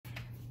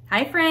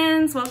Hi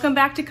friends, welcome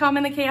back to Calm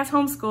in the Chaos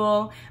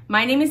Homeschool.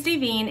 My name is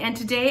Davine and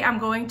today I'm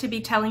going to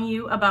be telling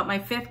you about my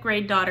 5th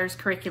grade daughter's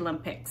curriculum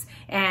picks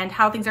and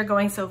how things are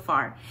going so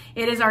far.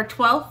 It is our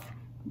 12th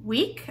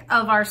week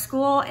of our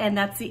school and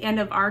that's the end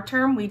of our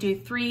term. We do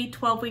 3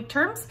 12-week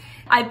terms.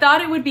 I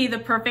thought it would be the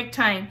perfect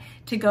time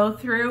to go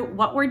through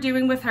what we're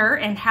doing with her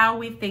and how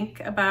we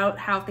think about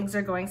how things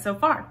are going so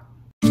far.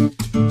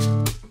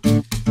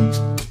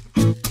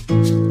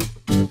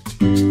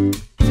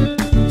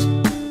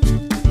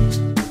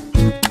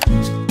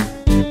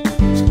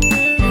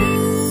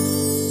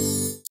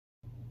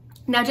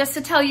 Now, just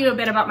to tell you a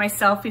bit about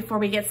myself before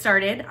we get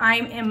started, I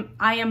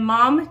am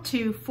mom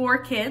to 4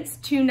 kids,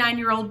 2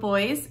 9-year-old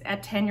boys, a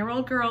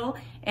 10-year-old girl,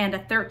 and a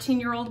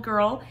 13-year-old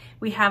girl.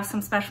 We have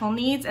some special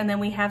needs, and then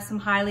we have some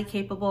highly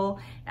capable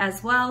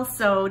as well.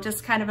 So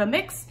just kind of a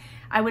mix.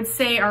 I would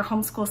say our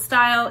homeschool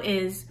style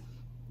is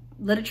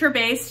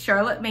literature-based,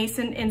 Charlotte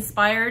Mason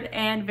inspired,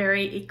 and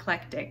very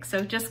eclectic.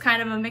 So just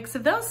kind of a mix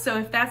of those. So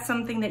if that's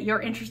something that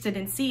you're interested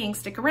in seeing,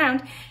 stick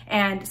around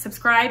and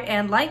subscribe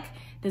and like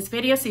this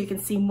video so you can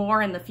see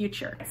more in the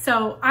future.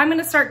 So I'm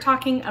gonna start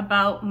talking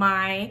about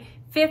my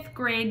 5th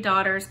grade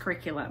daughter's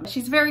curriculum.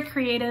 She's very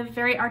creative,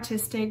 very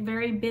artistic,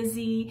 very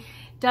busy,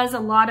 does a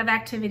lot of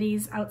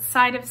activities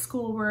outside of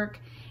schoolwork,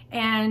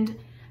 and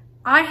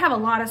I have a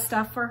lot of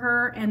stuff for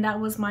her, and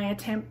that was my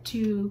attempt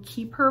to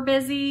keep her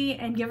busy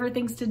and give her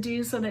things to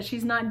do so that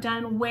she's not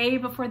done way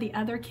before the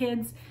other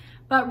kids.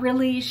 But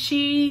really,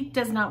 she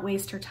does not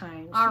waste her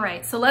time. All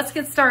right, so let's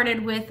get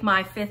started with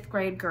my 5th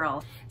grade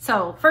girl.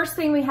 So first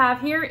thing we have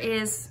here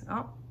is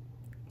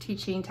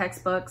teaching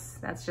textbooks.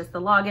 That's just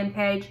the login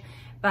page,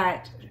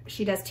 but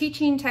she does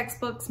teaching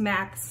textbooks,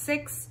 Math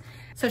 6.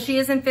 So she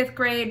is in 5th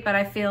grade, but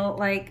I feel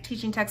like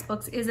teaching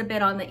textbooks is a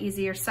bit on the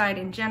easier side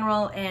in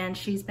general, and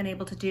she's been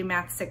able to do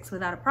Math 6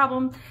 without a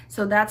problem.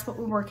 So that's what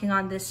we're working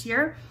on this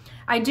year.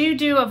 I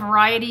do a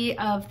variety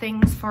of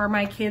things for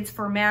my kids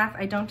for math.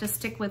 I don't just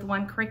stick with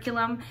one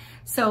curriculum.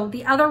 So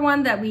the other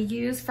one that we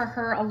use for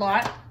her a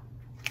lot,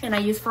 and I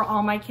use for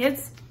all my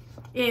kids,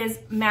 is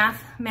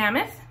Math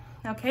Mammoth.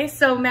 Okay,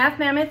 so Math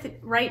Mammoth,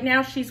 right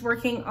now she's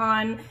working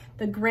on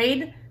the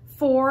grade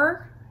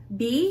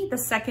 4B, the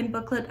second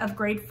booklet of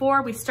grade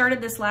 4. We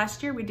started this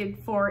last year. We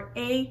did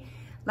 4A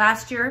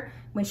last year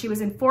when she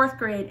was in 4th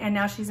grade, and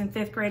now she's in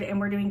 5th grade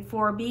and we're doing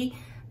 4B.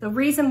 The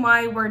reason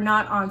why we're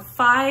not on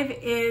 5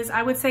 is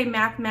I would say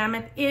Math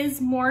Mammoth is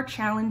more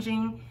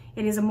challenging.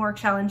 It is a more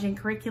challenging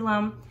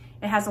curriculum.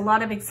 It has a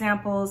lot of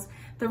examples.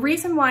 The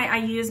reason why I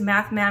use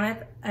Math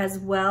Mammoth as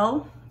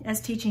well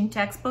as teaching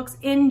textbooks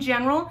in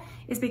general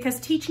is because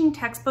teaching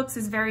textbooks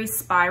is very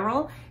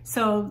spiral.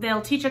 So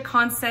they'll teach a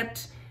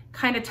concept,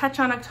 kind of touch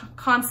on a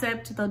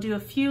concept, they'll do a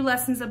few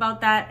lessons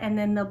about that, and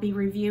then they'll be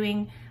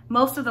reviewing.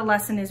 Most of the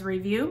lesson is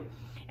review.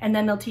 And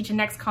then they'll teach a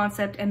next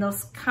concept and they'll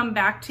come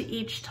back to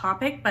each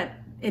topic, but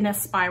in a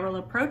spiral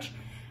approach.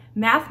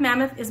 Math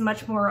Mammoth is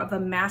much more of a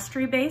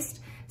mastery based.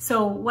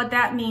 So what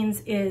that means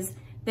is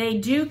they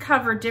do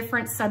cover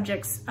different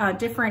subjects,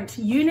 different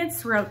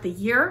units throughout the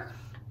year,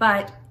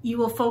 but you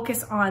will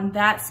focus on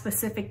that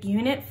specific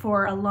unit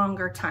for a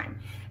longer time.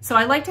 So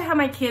I like to have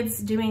my kids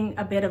doing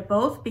a bit of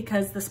both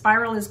because the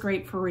spiral is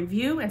great for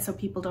review and so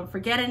people don't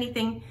forget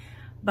anything,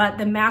 but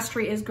the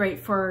mastery is great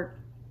for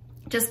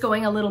just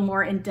going a little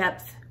more in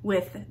depth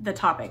with the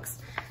topics.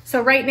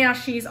 So right now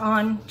she's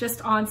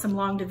just on some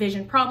long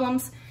division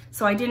problems.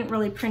 So I didn't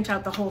really print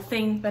out the whole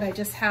thing, but I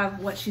just have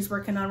what she's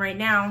working on right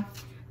now.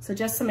 So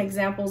just some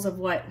examples of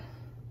what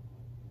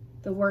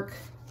the work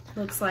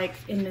looks like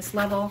in this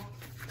level.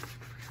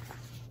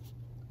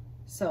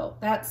 So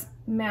that's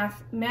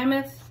Math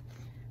Mammoth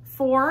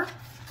 4,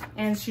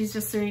 and she's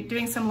just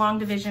doing some long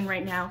division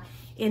right now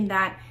in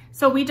that.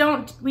 So we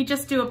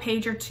just do a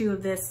page or 2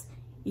 of this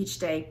each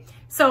day.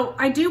 So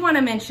I do want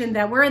to mention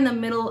that we're in the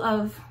middle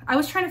of, I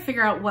was trying to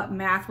figure out what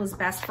math was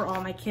best for all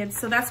my kids.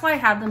 So that's why I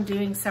have them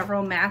doing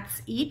several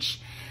maths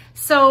each.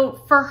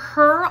 So for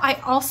her, I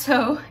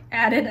also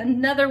added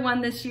another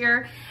one this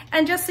year.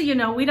 And just so you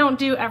know, we don't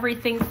do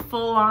everything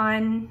full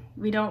on.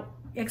 We don't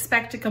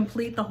expect to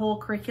complete the whole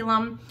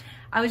curriculum.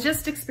 I was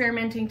just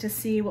experimenting to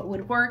see what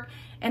would work.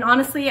 And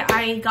honestly,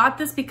 I got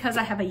this because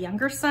I have a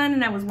younger son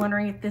and I was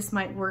wondering if this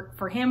might work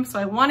for him. So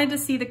I wanted to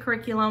see the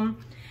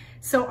curriculum.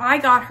 So I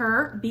got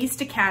her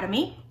Beast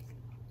Academy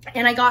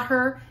and I got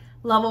her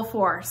level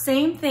 4.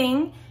 Same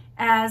thing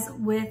as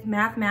with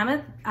Math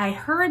Mammoth. I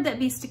heard that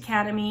Beast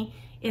Academy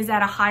is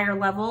at a higher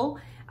level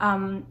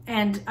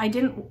and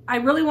I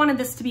really wanted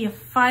this to be a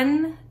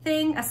fun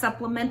thing, a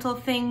supplemental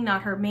thing,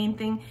 not her main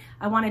thing.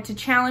 I wanted to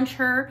challenge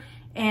her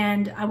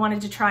and I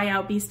wanted to try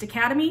out Beast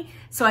Academy.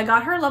 So I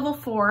got her level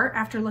 4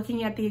 after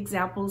looking at the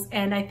examples,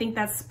 and I think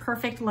that's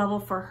perfect level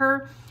for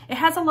her. It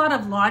has a lot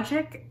of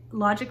logic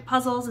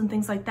puzzles and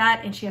things like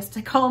that, and she has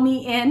to call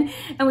me in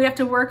and we have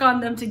to work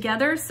on them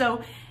together.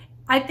 So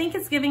I think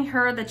it's giving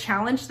her the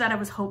challenge that I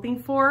was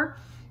hoping for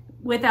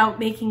without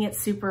making it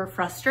super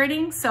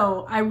frustrating.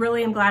 So I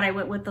really am glad I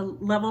went with the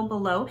level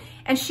below.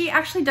 And she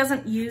actually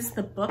doesn't use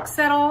the books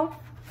at all.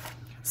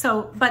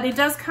 So, but it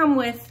does come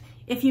with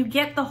if you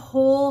get the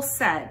whole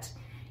set,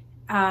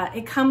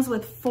 it comes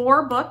with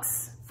 4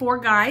 books, 4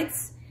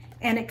 guides,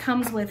 and it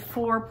comes with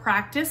 4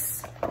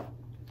 practice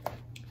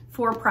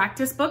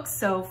books.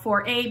 So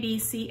for A, B,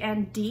 C,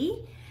 and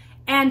D.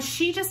 And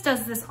she just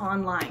does this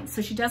online.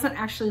 So she doesn't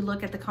actually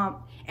look at the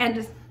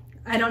and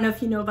I don't know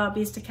if you know about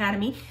Beast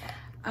Academy,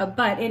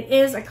 but it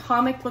is a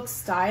comic book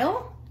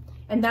style.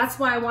 And that's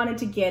why I wanted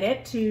to get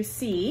it, to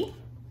see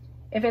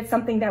if it's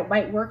something that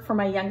might work for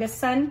my youngest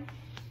son.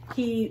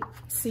 He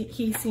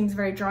seems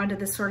very drawn to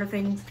this sort of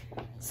thing.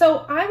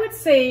 So I would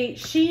say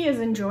she's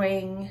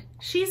enjoying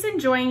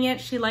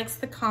it. She likes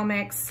the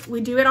comics.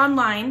 We do it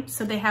online,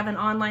 so they have an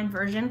online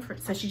version,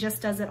 so she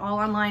just does it all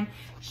online.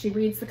 She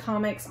reads the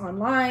comics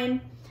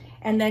online,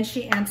 and then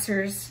she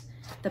answers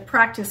the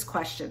practice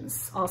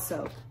questions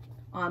also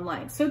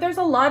online. So there's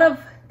a lot of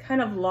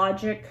kind of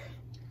logic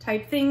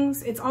type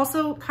things. It's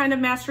also kind of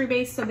mastery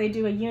based, so they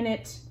do a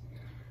unit.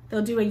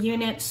 They'll do a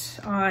unit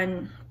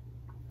on,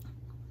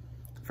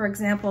 for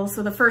example,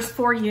 so the first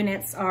 4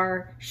 units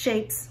are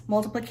shapes,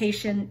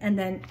 multiplication, and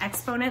then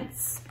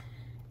exponents.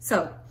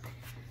 So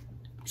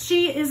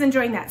she is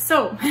enjoying that.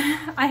 So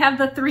I have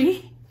the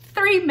three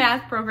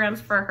math programs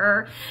for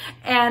her,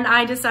 and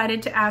I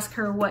decided to ask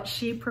her what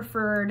she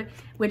preferred,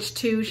 which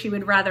 2 she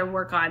would rather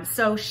work on.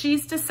 So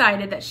she's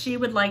decided that she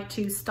would like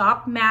to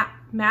stop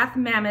Math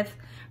Mammoth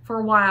for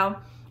a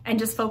while and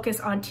just focus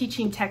on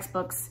teaching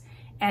textbooks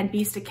and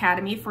Beast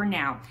Academy for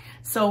now.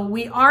 So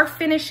we are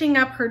finishing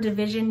up her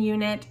division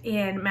unit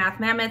in Math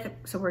Mammoth.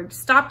 So we're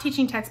stopped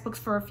teaching textbooks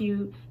for a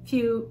few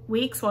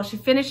weeks while she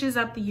finishes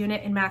up the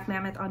unit in Math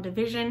Mammoth on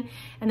division.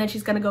 And then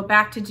she's gonna go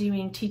back to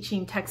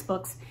teaching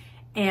textbooks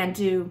and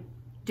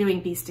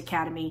doing Beast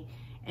Academy.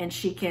 And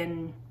she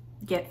can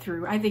get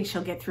through, I think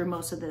she'll get through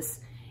most of this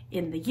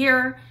in the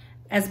year,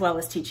 as well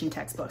as teaching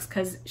textbooks,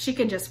 because she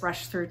can just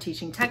rush through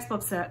teaching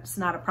textbooks. That's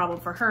not a problem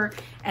for her.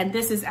 And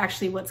this is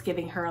actually what's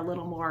giving her a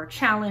little more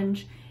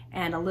challenge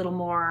and a little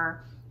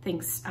more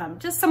things,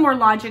 just some more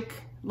logic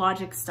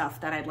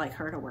stuff that I'd like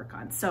her to work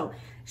on. So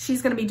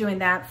she's gonna be doing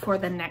that for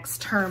the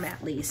next term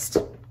at least.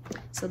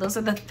 So those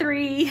are the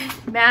 3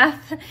 math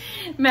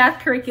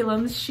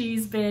curriculums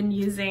she's been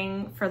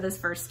using for this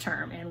first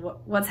term and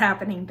what's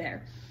happening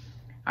there.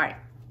 All right.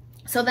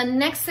 So the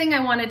next thing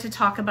I wanted to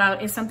talk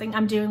about is something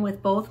I'm doing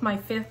with both my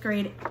 5th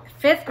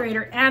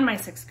grader and my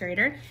 6th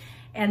grader,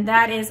 and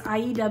that is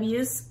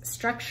IEW's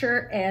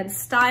Structure and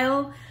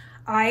Style.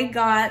 I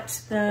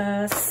got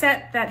the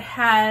set that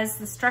has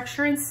the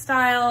structure and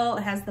style.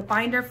 It has the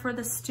binder for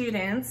the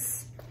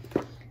students.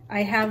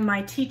 I have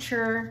my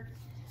teacher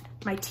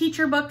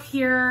book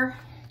here,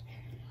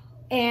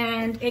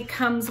 and it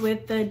comes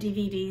with the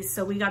DVDs.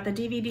 So we got the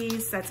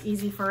DVDs. That's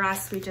easy for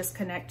us. We just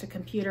connect a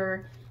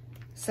computer.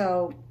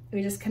 So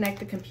we just connect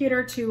the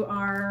computer to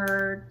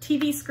our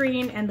TV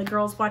screen and the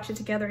girls watch it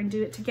together and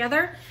do it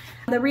together.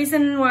 The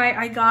reason why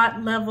I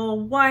got level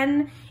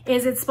 1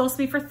 is it's supposed to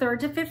be for 3rd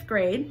to 5th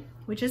grade,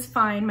 which is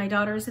fine. My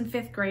daughter is in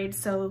 5th grade,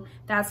 so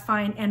that's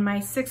fine. And my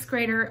 6th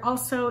grader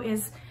also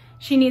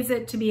she needs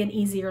it to be an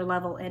easier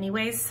level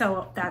anyways,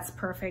 so that's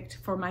perfect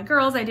for my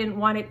girls. I didn't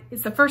want it,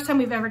 it's the first time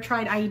we've ever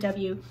tried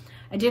IEW.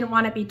 I didn't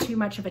want it to be too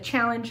much of a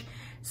challenge.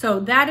 So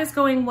that is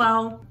going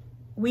well.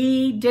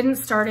 We didn't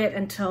start it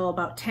until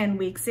about 10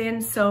 weeks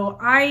in. So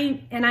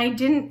I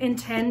didn't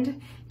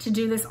intend to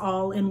do this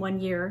all in 1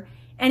 year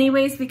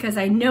anyways, because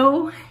I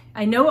know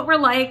what we're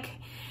like,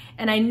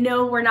 and I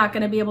know we're not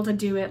gonna be able to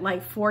do it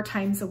like 4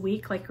 times a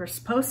week like we're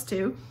supposed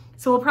to.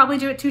 So we'll probably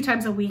do it 2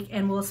 times a week,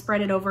 and we'll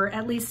spread it over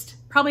at least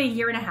probably 1.5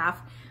 years,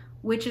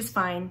 which is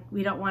fine.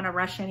 We don't wanna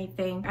rush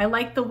anything. I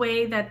like the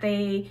way that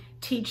they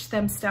teach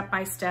them step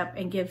by step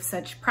and give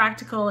such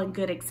practical and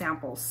good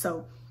examples.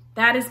 So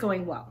that is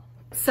going well.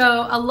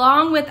 So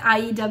along with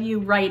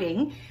IEW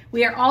writing,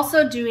 we are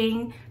also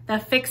doing the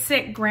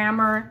Fix-It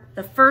Grammar,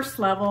 the first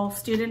level,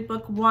 student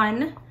book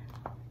 1,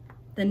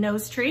 the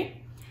nose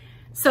tree.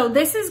 So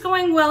this is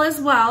going well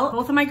as well.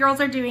 Both of my girls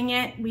are doing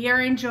it. We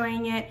are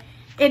enjoying it.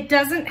 It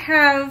doesn't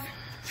have,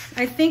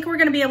 I think we're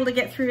gonna be able to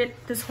get through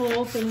it, this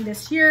whole thing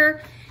this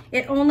year.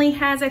 It only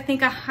has, I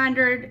think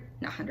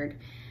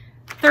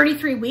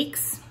 33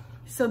 weeks.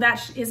 So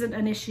that isn't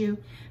an issue.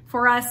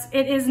 For us,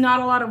 it is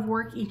not a lot of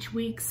work each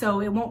week, so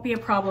it won't be a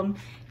problem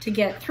to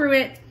get through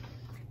it.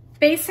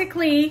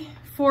 Basically,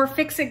 for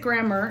Fix-It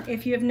Grammar,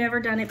 if you have never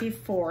done it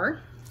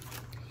before,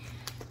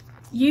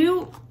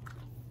 your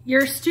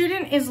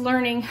student is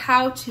learning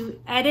how to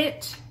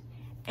edit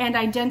and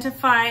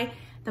identify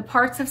the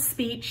parts of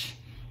speech,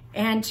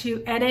 and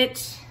to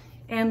edit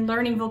and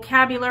learning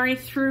vocabulary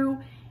through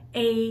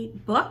a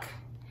book.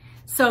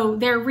 So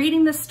they're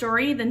reading the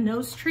story, the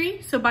nose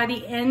tree. So by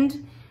the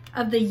end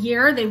of the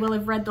year, they will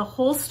have read the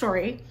whole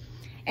story.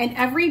 And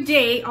every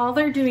day, all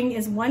they're doing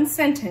is 1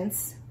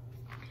 sentence,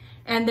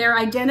 and they're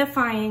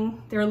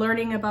identifying, they're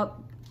learning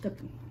about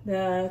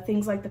the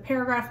things like the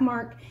paragraph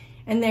mark,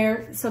 and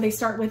so they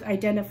start with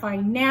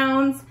identifying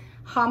nouns,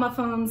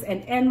 homophones,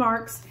 and end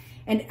marks,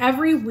 And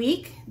every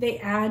week they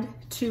add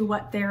to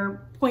what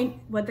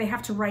they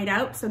have to write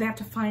out. So they have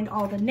to find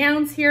all the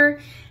nouns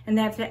here, and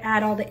they have to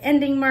add all the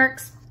ending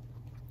marks.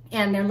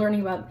 And they're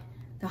learning about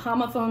the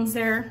homophones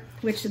there,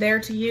 which they're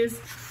to use.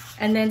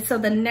 And then so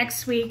the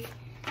next week,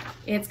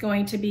 it's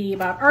going to be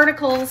about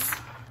articles.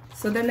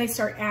 So then they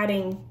start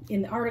adding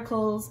in the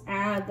articles,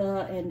 add,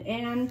 the, and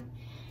an.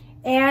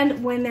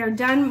 And when they're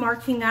done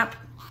marking up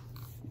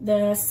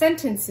the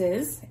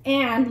sentences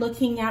and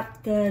looking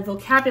up the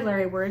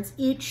vocabulary words,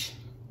 each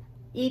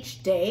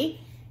day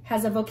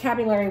has a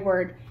vocabulary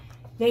word.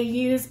 They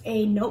use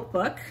a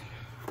notebook.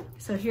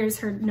 So here's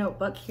her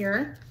notebook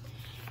here.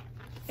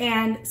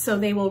 And so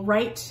they will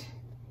write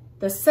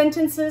the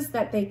sentences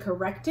that they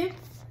corrected.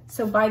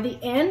 So by the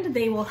end,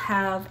 they will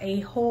have the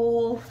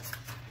whole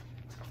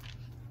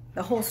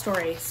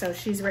story. So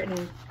she's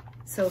written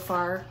so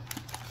far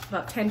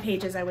about 10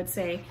 pages, I would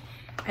say.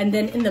 And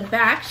then in the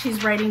back,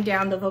 she's writing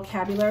down the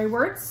vocabulary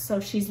words.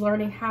 So she's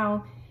learning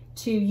how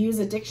to use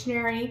a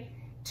dictionary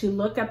to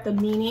look up the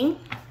meaning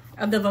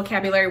of the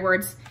vocabulary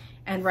words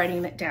and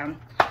writing it down.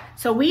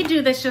 So we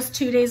do this just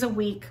 2 days a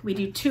week. We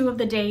do 2 of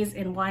the days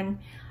in one.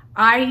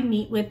 I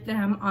meet with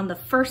them on the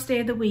first day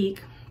of the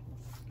week,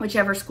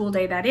 whichever school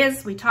day that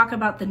is. We talk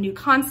about the new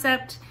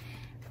concept.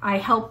 I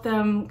help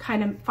them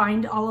kind of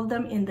find all of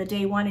them in the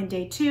day 1 and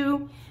day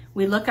 2.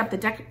 We look up the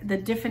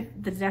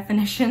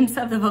definitions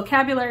of the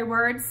vocabulary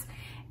words,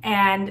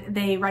 and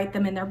they write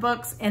them in their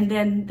books. And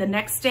then the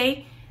next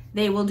day,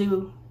 they will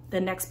do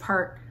the next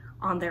part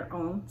on their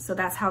own. So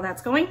that's how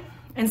that's going.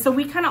 And so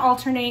we kind of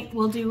alternate.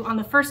 We'll do on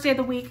the first day of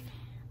the week,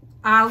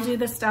 I'll do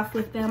the stuff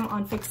with them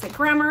on Fix It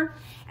Grammar.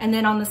 And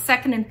then on the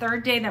second and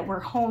third day that we're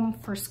home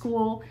for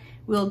school,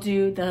 we'll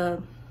do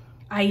the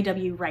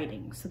IEW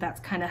writing. So that's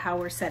kind of how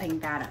we're setting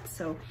that up.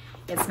 So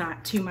it's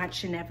not too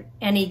much in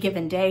any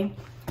given day.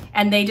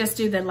 And they just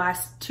do the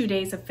last 2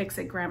 days of Fix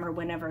It Grammar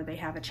whenever they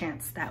have a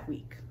chance that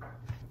week.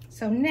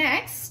 So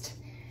next,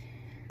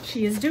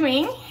 she is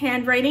doing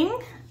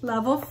handwriting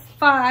level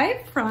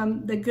 5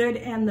 from The Good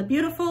and the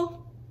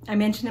Beautiful. I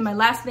mentioned in my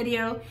last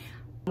video,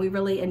 we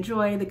really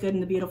enjoy the good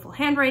and the beautiful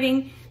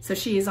handwriting. So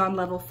she is on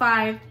level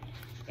 5.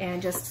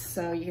 And just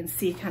so you can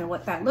see kind of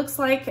what that looks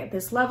like at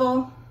this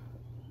level,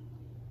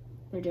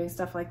 they're doing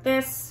stuff like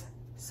this.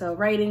 So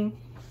writing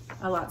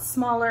a lot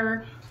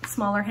smaller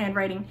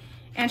handwriting.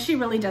 And she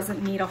really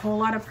doesn't need a whole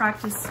lot of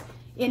practice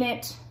in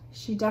it.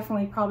 She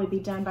definitely probably be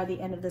done by the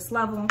end of this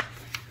level,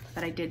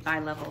 but I did by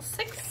level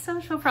 6,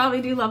 so she'll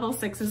probably do level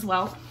 6 as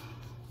well.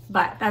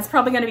 But that's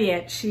probably gonna be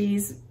it.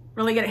 She's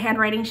really good at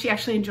handwriting. She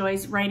actually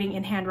enjoys writing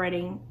and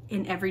handwriting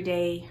in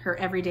her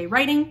everyday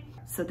writing.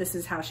 So this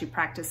is how she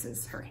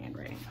practices her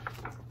handwriting.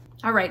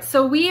 All right,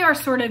 so we are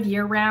sort of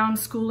year-round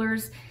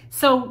schoolers.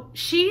 So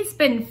she's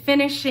been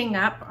finishing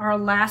up our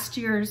last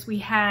year's. We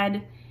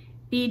had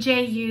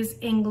BJU's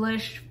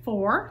English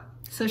 4.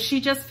 So she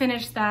just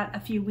finished that a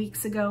few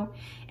weeks ago.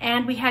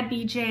 And we had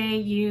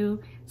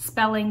BJU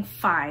Spelling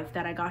 5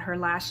 that I got her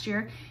last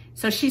year.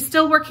 So she's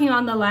still working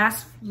on the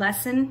last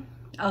lesson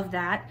of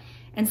that.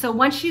 And so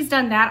once she's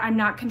done that, I'm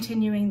not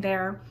continuing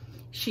there.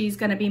 She's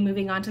gonna be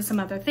moving on to some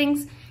other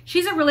things.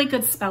 She's a really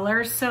good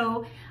speller,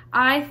 so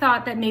I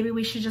thought that maybe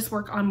we should just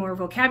work on more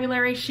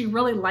vocabulary. She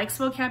really likes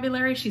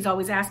vocabulary. She's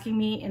always asking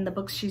me in the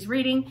books she's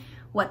reading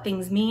what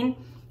things mean.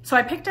 So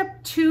I picked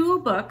up 2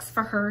 books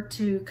for her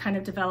to kind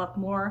of develop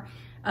more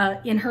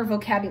in her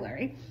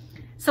vocabulary.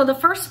 So the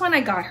first one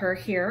I got her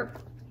here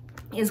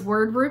is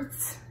Word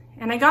Roots,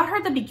 and I got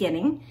her the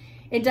beginning.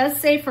 It does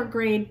say for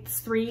grades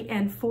 3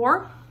 and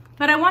 4,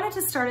 but I wanted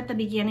to start at the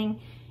beginning.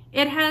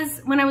 It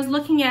has, when I was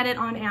looking at it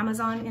on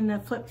Amazon in the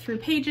flip through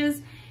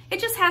pages, it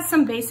just has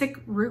some basic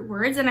root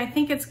words, and I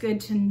think it's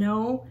good to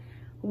know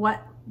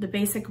what the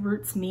basic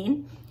roots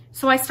mean.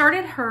 So I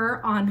started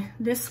her on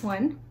this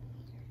one.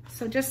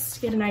 So just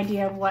to get an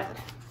idea of what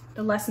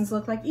the lessons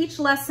look like. Each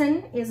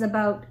lesson is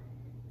about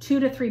 2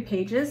 to 3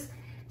 pages.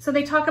 So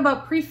they talk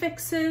about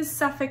prefixes,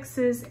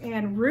 suffixes,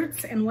 and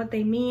roots and what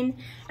they mean.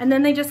 And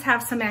then they just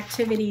have some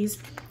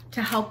activities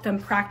to help them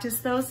practice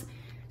those.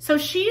 So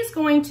she's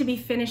going to be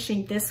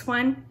finishing this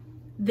one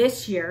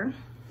this year.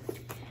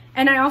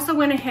 And I also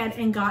went ahead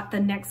and got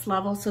the next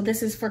level. So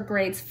this is for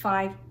grades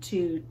 5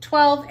 to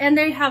 12, and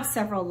they have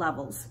several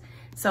levels.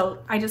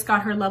 So I just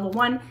got her level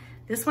 1.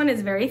 This one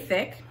is very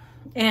thick.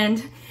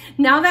 And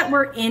now that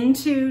we're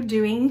into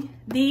doing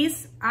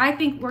these, I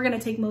think we're gonna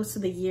take most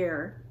of the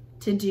year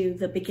to do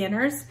the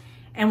beginners.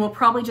 And we'll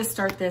probably just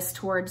start this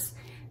towards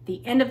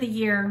the end of the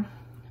year,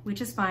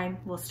 which is fine.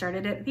 We'll start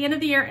it at the end of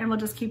the year and we'll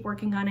just keep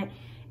working on it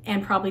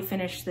and probably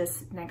finish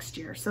this next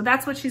year. So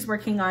that's what she's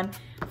working on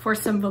for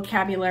some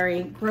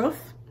vocabulary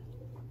growth.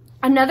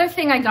 Another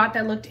thing I got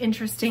that looked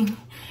interesting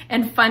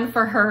and fun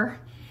for her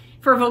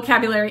for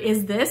vocabulary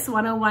is this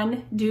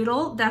 101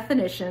 Doodle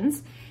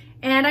definitions.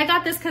 And I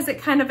got this because it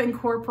kind of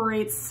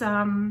incorporates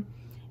some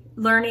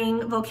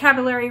learning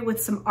vocabulary with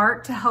some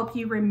art to help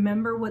you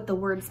remember what the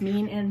words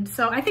mean. And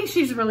so I think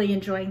she's really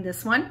enjoying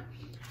this one.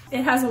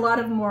 It has a lot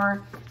of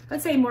more,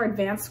 let's say more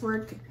advanced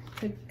word,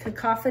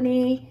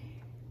 cacophony,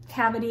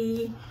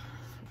 cavity,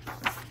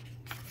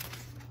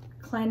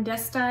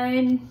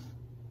 clandestine,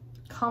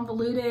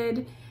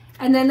 convoluted,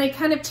 and then they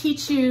kind of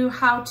teach you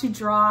how to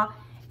draw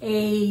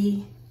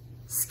a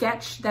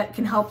sketch that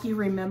can help you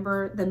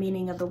remember the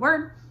meaning of the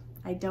word.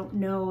 I don't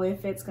know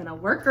if it's gonna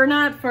work or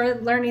not for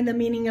learning the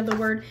meaning of the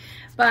word,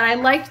 but I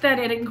liked that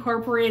it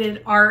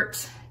incorporated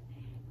art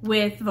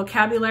with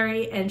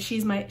vocabulary, and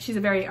she's a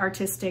very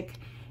artistic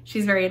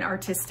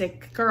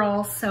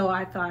girl, so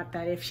I thought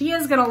that if she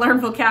is gonna learn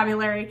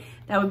vocabulary,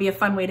 that would be a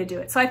fun way to do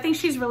it. So I think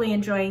she's really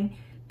enjoying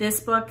this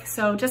book.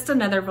 So just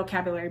another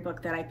vocabulary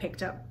book that I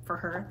picked up for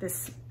her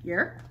this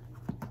year.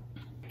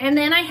 And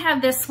then I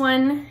have this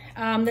one.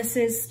 This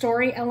is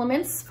Story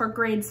Elements for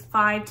grades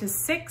 5 to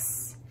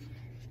 6.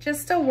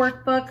 Just a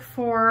workbook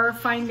for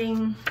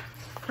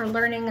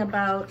learning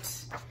about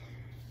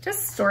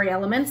just story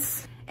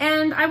elements.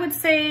 And I would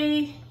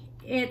say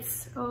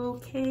it's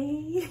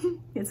okay.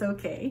 It's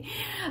okay.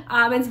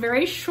 It's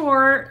very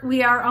short.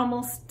 We are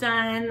almost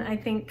done. I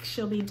think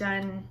she'll be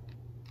done.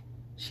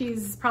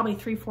 She's probably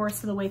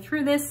 3/4 of the way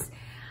through this.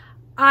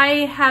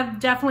 I have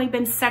definitely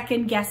been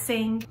second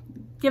guessing,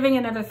 giving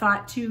another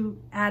thought to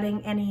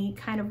adding any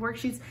kind of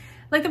worksheets.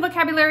 Like the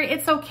vocabulary,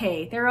 it's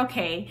okay. They're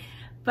okay.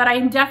 But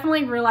I'm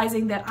definitely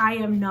realizing that I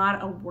am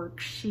not a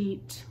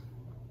worksheet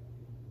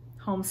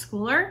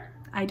homeschooler.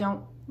 I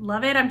don't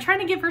love it. I'm trying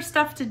to give her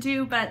stuff to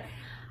do, but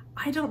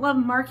I don't love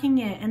marking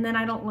it. And then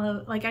I don't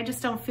love, like, I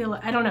just don't feel,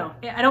 I don't know.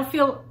 I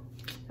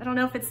don't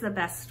know if it's the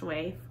best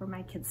way for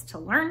my kids to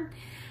learn.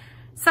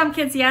 Some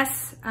kids,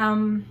 yes.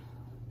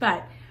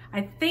 But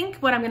I think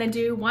what I'm gonna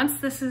do once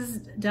this is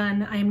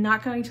done, I am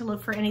not going to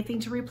look for anything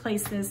to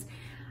replace this.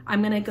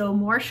 I'm gonna go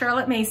more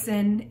Charlotte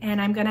Mason,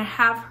 and I'm gonna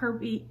have her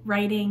be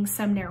writing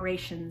some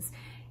narrations.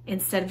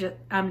 Instead of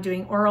just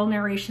doing oral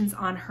narrations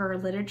on her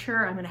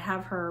literature, I'm gonna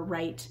have her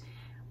write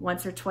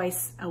once or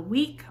twice a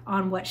week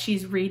on what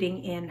she's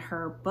reading in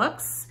her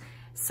books.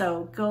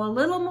 So go a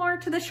little more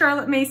to the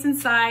Charlotte Mason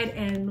side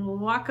and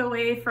walk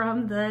away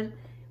from the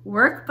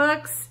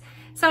workbooks.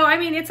 So, I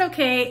mean, it's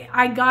okay.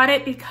 I got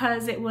it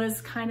because it was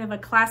kind of a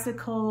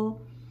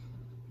classical,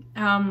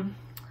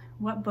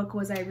 what book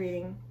was I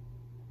reading?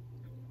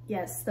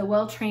 Yes, The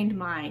Well-Trained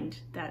Mind,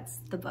 that's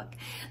the book.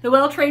 The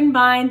Well-Trained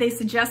Mind, they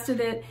suggested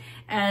it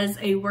as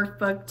a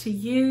workbook to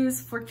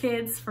use for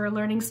kids for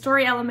learning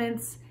story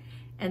elements.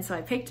 And so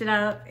I picked it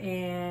up,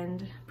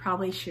 and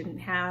probably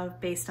shouldn't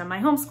have based on my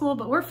homeschool,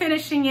 but we're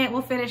finishing it,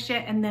 we'll finish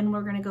it, and then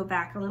we're gonna go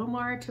back a little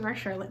more to our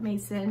Charlotte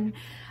Mason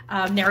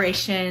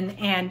narration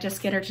and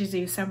just get her to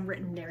do some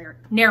written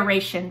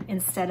narration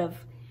instead of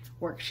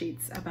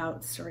worksheets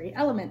about story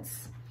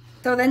elements.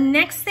 So the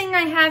next thing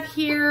I have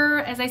here,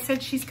 as I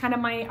said, she's kind of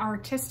my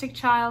artistic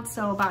child.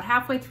 So about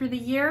halfway through the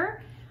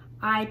year,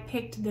 I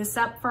picked this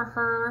up for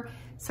her.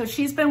 So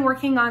she's been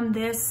working on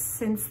this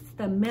since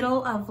the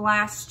middle of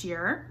last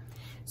year.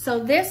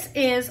 So this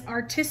is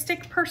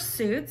Artistic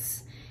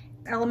Pursuits,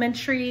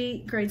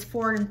 elementary grades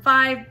 4 and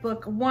 5,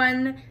 book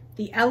 1,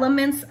 The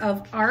Elements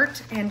of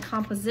Art and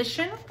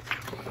Composition.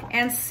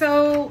 And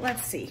so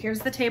let's see, here's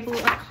the table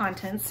of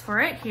contents for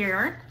it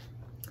here.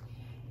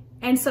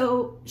 And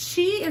so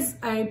she's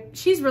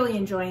really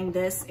enjoying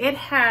this. It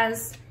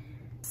has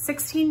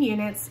 16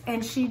 units,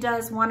 and she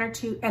does 1 or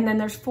 2, and then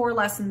there's 4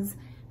 lessons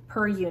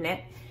per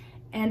unit.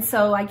 And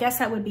so I guess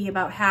that would be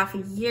about half a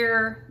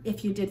year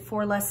if you did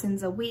 4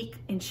 lessons a week,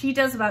 and she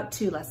does about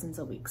 2 lessons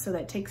a week. So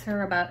that takes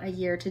her about a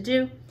year to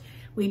do.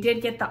 We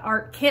did get the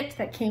art kit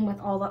that came with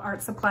all the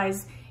art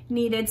supplies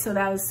needed, so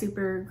that was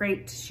super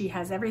great. She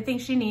has everything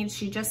she needs.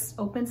 She just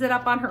opens it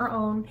up on her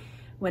own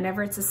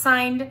whenever it's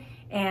assigned,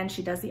 and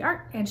she does the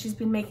art, and she's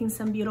been making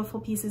some beautiful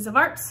pieces of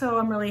art, so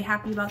I'm really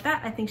happy about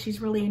that. I think she's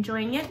really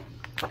enjoying it.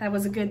 That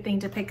was a good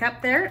thing to pick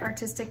up there,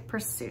 Artistic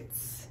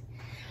Pursuits.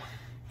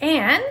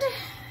 And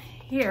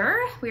here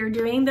we are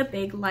doing the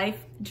Big Life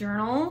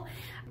Journal.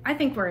 I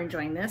think we're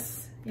enjoying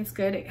this. It's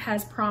good. It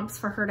has prompts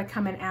for her to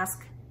come and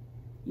ask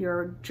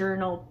your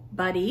journal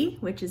buddy,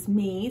 which is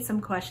me,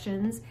 some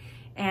questions,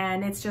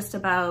 and it's just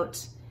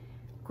about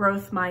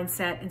growth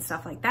mindset and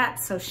stuff like that.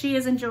 So she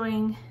is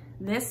enjoying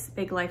this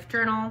Big Life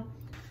Journal.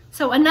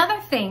 So another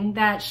thing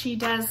that she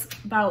does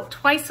about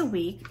twice a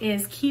week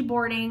is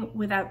keyboarding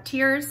without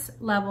tears,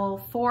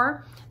 level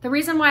 4. The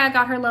reason why I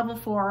got her level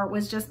 4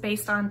 was just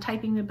based on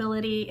typing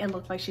ability. It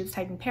looked like she was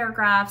typing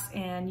paragraphs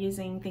and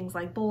using things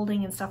like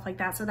bolding and stuff like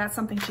that. So that's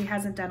something she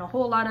hasn't done a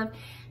whole lot of.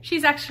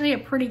 She's actually a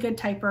pretty good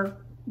typer,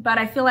 but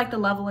I feel like the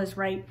level is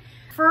right.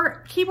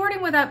 For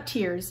keyboarding without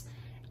tears,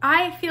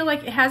 I feel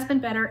like it has been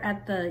better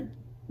at the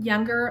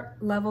younger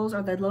levels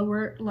or the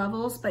lower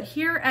levels, but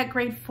here at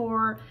grade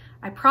 4,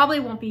 I probably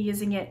won't be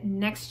using it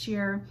next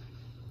year.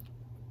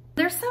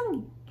 There's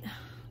some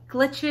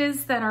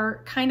glitches that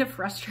are kind of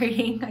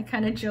frustrating. I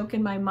kind of joke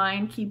in my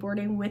mind,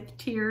 keyboarding with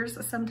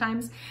tears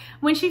sometimes.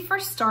 When she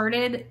first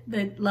started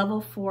the level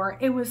 4,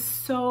 it was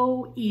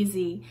so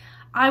easy.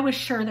 I was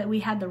sure that we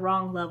had the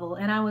wrong level.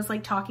 And I was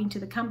like talking to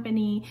the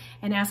company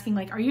and asking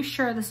like, are you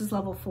sure this is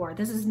level 4?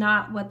 This is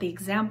not what the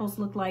examples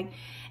look like.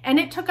 And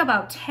it took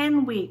about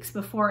 10 weeks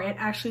before it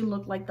actually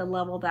looked like the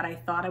level that I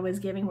thought I was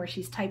giving, where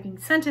she's typing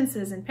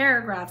sentences and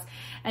paragraphs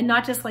and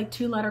not just like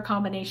 2-letter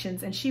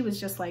combinations. And she was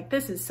just like,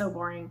 this is so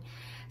boring.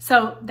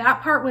 So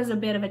that part was a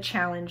bit of a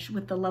challenge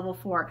with the level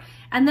 4.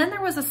 And then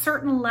there was a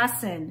certain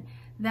lesson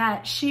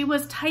that she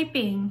was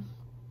typing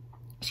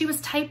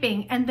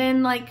and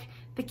then like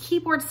the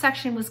keyboard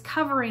section was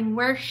covering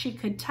where she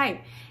could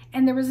type.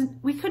 And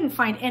we couldn't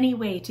find any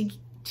way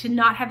to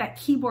not have that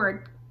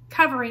keyboard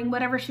covering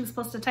whatever she was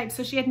supposed to type.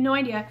 So she had no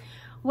idea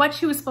what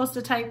she was supposed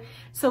to type.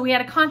 So we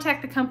had to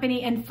contact the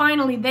company, and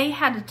finally they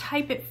had to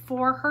type it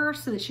for her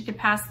so that she could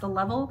pass the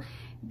level,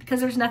 because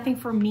there's nothing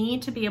for me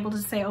to be able to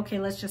say, okay,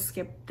 let's just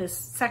skip this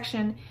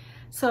section.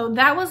 So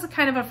that was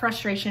kind of a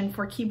frustration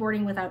for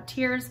keyboarding without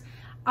tears.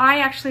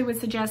 I actually would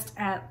suggest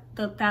at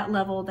that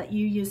level that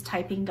you use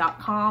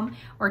typing.com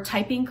or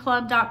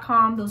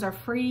typingclub.com. Those are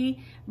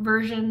free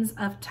versions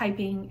of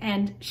typing,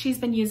 and she's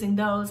been using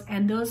those,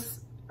 and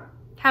those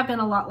have been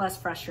a lot less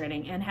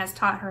frustrating and has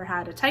taught her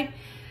how to type.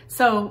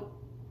 So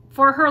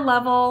for her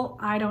level,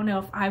 I don't know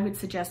if I would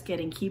suggest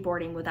getting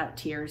keyboarding without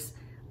tears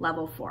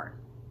level 4.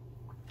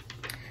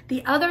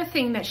 The other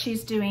thing that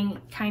she's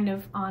doing kind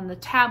of on the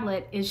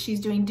tablet is she's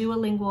doing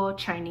Duolingo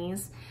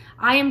Chinese.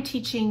 I am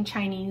teaching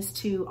Chinese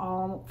to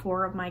all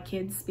 4 of my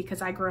kids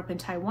because I grew up in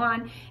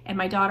Taiwan, and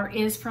my daughter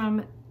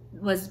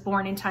was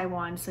born in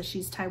Taiwan, so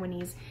she's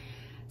Taiwanese.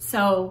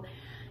 So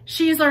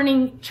she's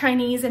learning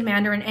Chinese and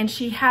Mandarin, and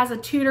she has a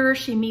tutor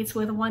she meets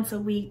with once a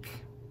week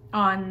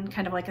on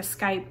kind of like a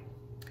Skype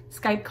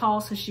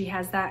call. So she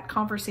has that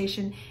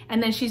conversation,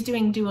 and then she's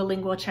doing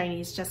Duolingo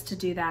Chinese just to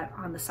do that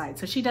on the side.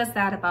 So she does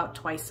that about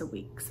twice a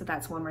week. So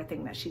that's one more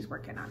thing that she's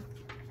working on.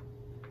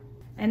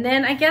 And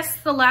then I guess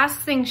the last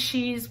thing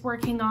she's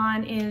working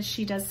on is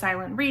she does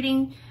silent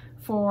reading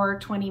for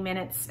 20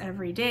 minutes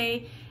every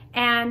day.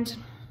 And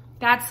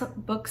that's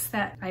books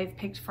that I've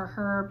picked for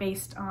her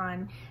based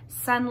on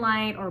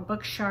Sunlight or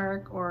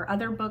Bookshark or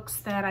other books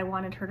that I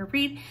wanted her to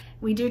read.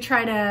 We do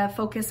try to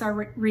focus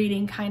our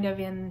reading kind of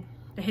in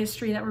the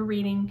history that we're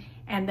reading,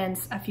 and then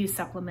a few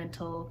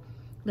supplemental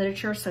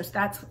literature. So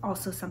that's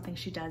also something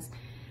she does.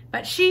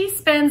 But she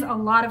spends a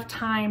lot of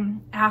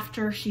time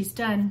after she's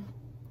done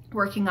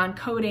working on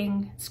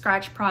coding,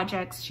 Scratch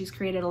projects. She's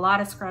created a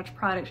lot of Scratch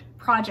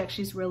projects.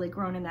 She's really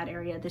grown in that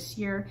area this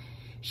year.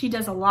 She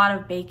does a lot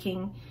of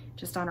baking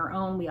just on her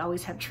own. We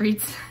always have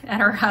treats at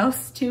our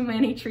house, too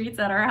many treats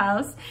at our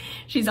house.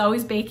 She's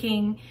always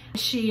baking.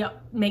 She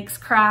makes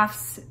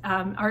crafts,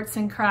 arts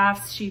and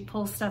crafts. She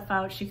pulls stuff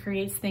out. She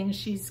creates things.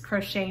 She's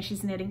crocheting,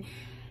 she's knitting.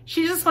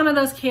 She's just one of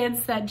those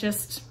kids that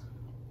just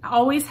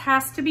always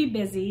has to be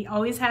busy,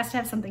 always has to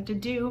have something to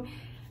do,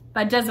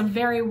 but does a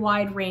very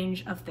wide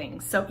range of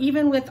things. So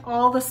even with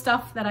all the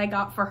stuff that I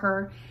got for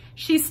her,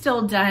 she's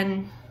still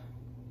done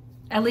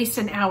at least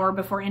an hour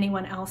before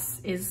anyone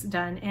else is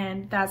done.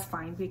 And that's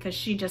fine because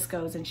she just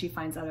goes and she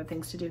finds other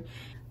things to do.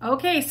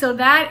 Okay, so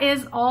that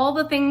is all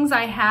the things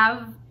I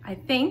have, I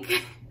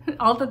think,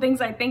 all the things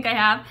I think I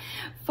have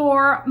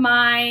for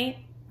my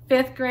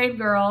 5th grade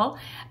girl.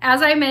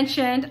 As I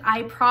mentioned,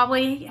 I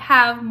probably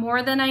have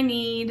more than I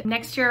need.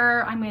 Next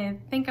year, I'm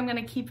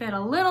gonna keep it a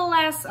little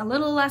less of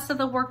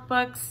the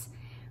workbooks.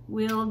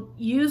 We'll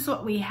use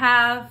what we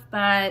have,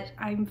 but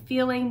I'm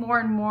feeling more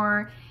and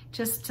more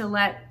just to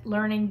let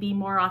learning be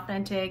more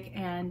authentic.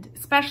 And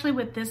especially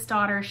with this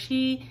daughter,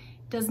 she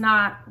does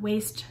not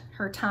waste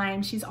her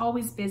time. She's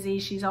always busy.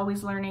 She's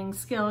always learning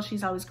skills.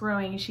 She's always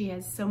growing. She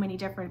has so many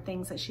different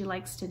things that she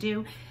likes to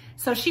do.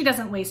 So she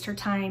doesn't waste her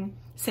time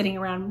sitting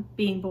around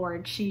being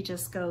bored. She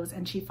just goes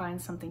and she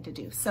finds something to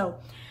do. So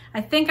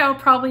I think I'll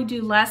probably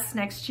do less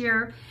next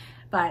year,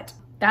 but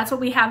that's what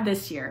we have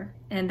this year.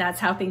 And that's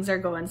how things are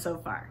going so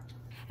far.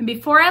 And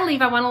before I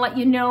leave, I want to let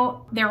you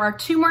know there are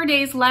 2 more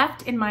days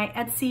left in my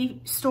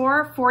Etsy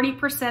store,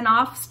 40%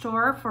 off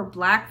store for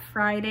Black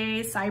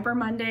Friday, Cyber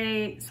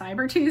Monday,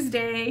 Cyber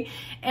Tuesday.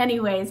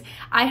 Anyways,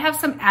 I have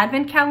some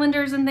advent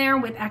calendars in there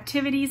with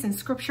activities and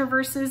scripture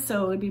verses,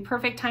 so it would be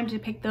perfect time to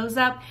pick those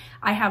up.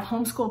 I have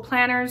homeschool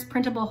planners,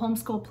 printable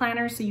homeschool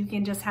planners, so you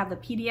can just have the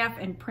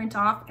PDF and print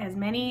off as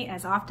many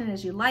as often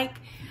as you like.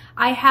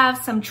 I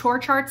have some chore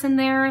charts in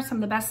there, some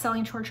of the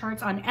best-selling chore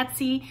charts on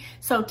Etsy.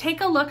 So take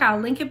a look, I'll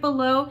link it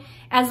below,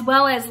 as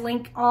well as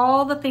link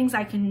all the things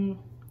I can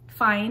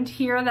find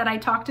here that I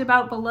talked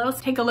about below.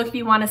 So take a look if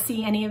you want to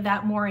see any of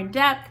that more in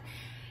depth.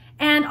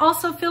 And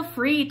also feel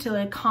free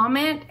to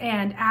comment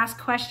and ask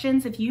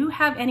questions. If you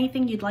have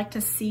anything you'd like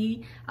to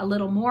see a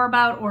little more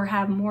about or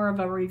have more of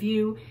a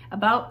review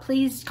about,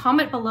 please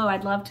comment below.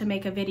 I'd love to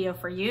make a video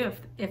for you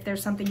if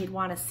there's something you'd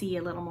want to see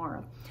a little more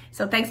of.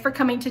 So thanks for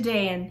coming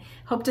today and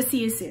hope to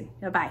see you soon.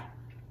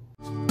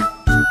 Bye-bye.